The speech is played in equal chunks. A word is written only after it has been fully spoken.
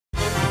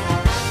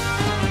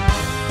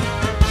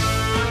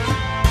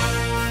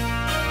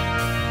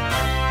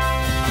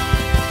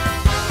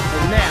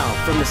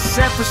the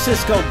San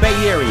Francisco Bay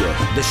Area,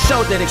 the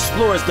show that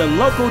explores the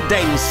local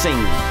dating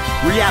scene,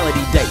 Reality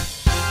Date.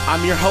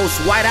 I'm your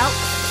host, Whiteout.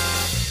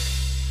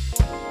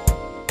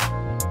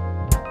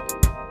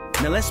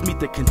 Now let's meet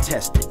the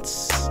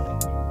contestants.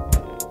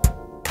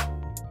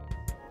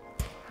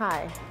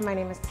 Hi, my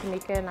name is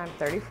Tamika and I'm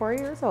 34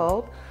 years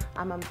old.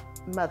 I'm a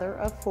mother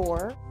of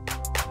 4.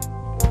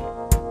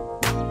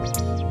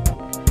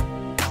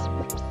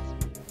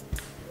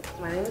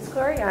 My name is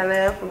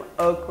Gloriana from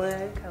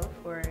Oakland,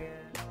 California.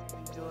 I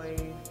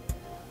enjoy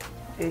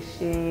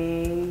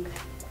fishing,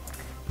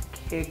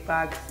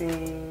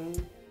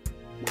 kickboxing.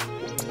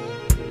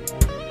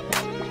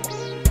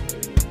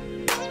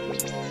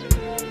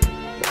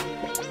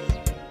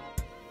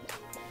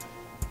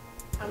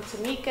 I'm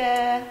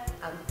Tamika,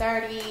 I'm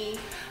 30,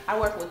 I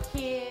work with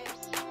kids.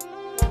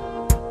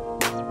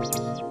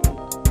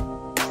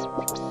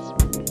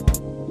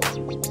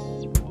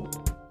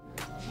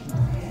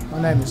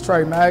 My name is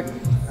Trey Mack.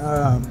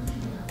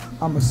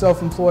 I'm a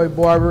self-employed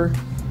barber.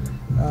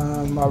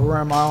 I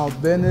run my own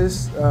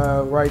business.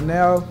 Right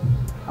now,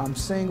 I'm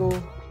single.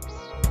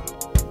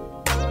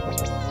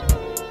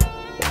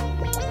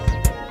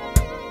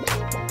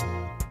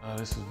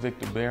 This is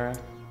Victor Barron,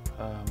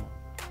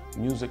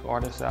 music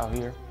artist out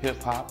here,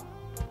 hip hop.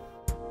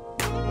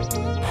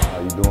 How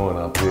you doing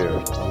up here?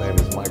 My name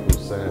is Michael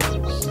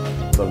Sanders.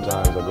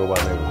 Sometimes I go by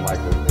the name of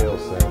Michael L.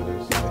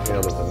 Sanders. The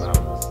L is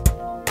anonymous.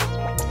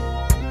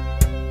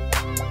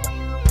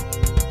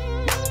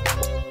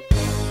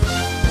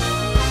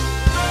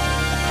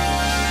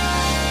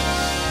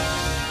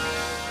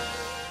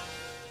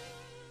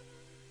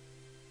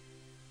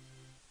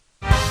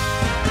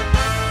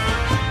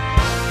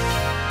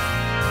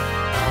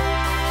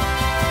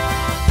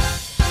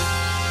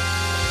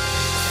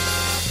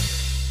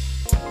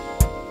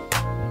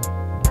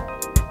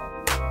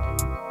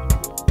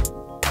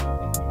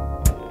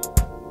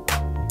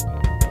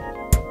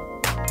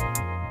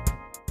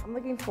 I'm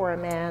looking for a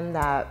man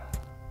that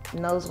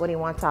knows what he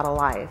wants out of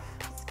life.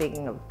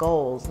 Speaking of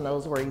goals,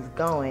 knows where he's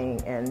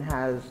going and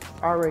has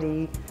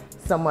already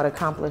somewhat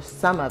accomplished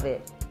some of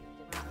it.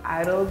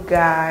 Idle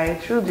guy,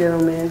 true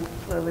gentleman,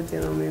 love a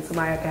gentleman,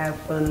 somebody I can have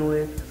fun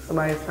with,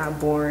 somebody that's not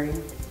boring.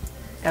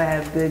 Gotta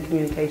have good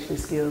communication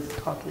skills,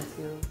 talking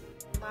skills.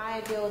 My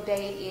ideal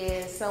date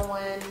is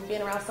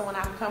being around someone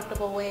I'm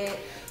comfortable with,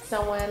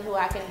 someone who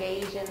I can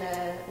engage in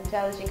an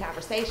intelligent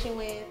conversation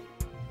with.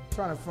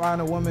 Trying to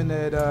find a woman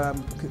that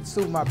could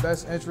suit my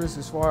best interests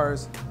as far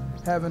as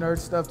having her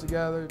stuff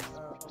together.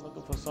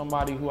 Looking for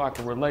somebody who I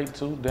can relate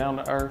to, down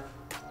to earth,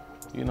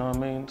 you know what I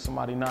mean?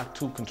 Somebody not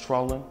too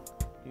controlling,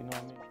 you know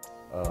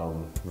what I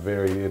mean?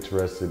 Very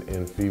interested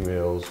in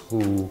females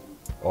who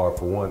are,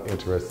 for one,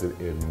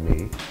 interested in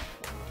me.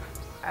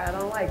 I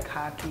don't like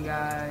cocky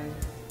guys.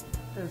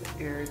 That's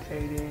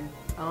irritating.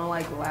 I don't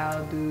like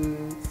loud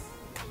dudes.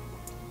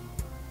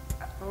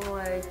 I don't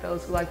like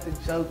those who like to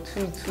joke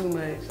too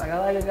much. Like, I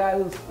like a guy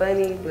who's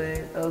funny,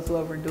 but those who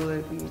overdo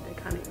it, they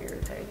kind of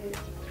irritating.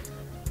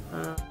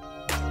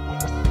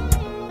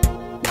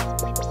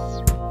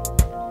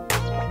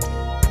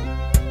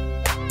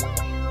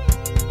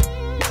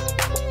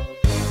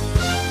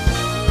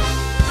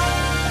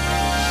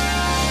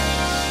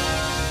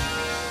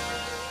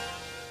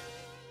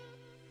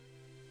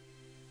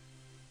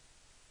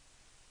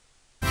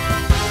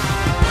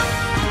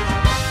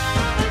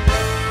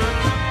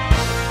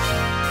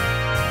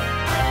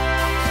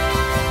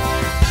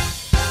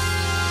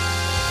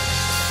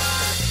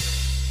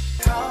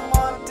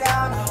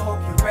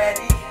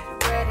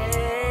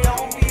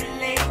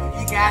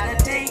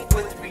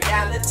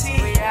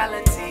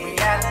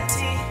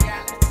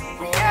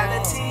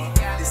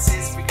 This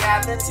is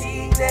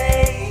reality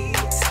date.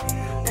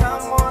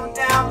 Come on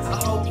down, I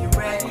hope you're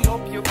ready.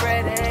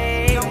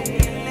 Don't be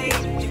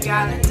late. You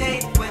got a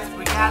date with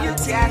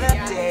reality.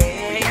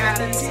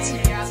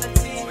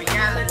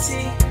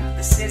 Reality.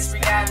 This is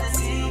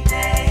reality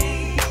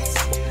date.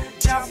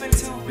 Jump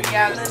into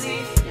reality.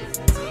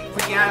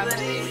 You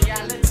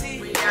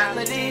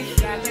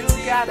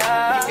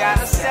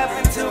gotta step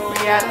into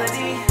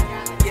reality.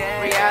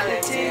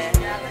 Reality.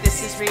 This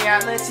is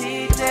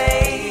reality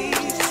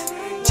days.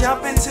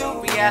 Jump into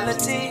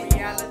reality.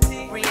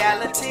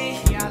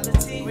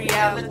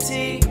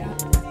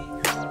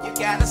 You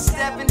gotta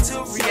step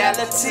into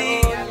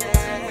reality.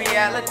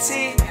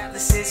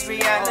 This is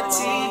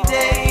reality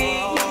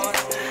days.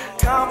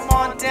 Come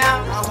on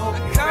down, I hope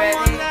you're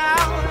ready.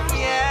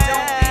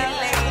 Don't be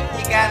late.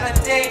 You got a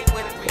date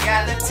with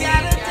reality.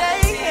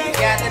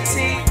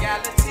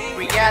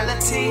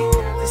 Reality.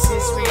 This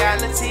is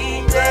reality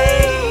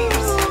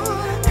days.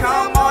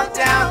 Come on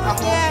down, I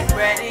hope you're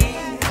ready.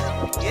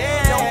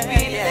 Don't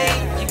be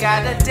late. You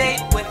got a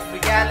date with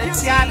reality.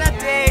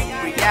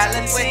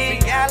 Reality.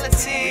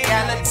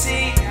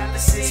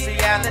 This is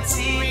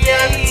reality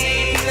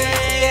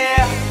days.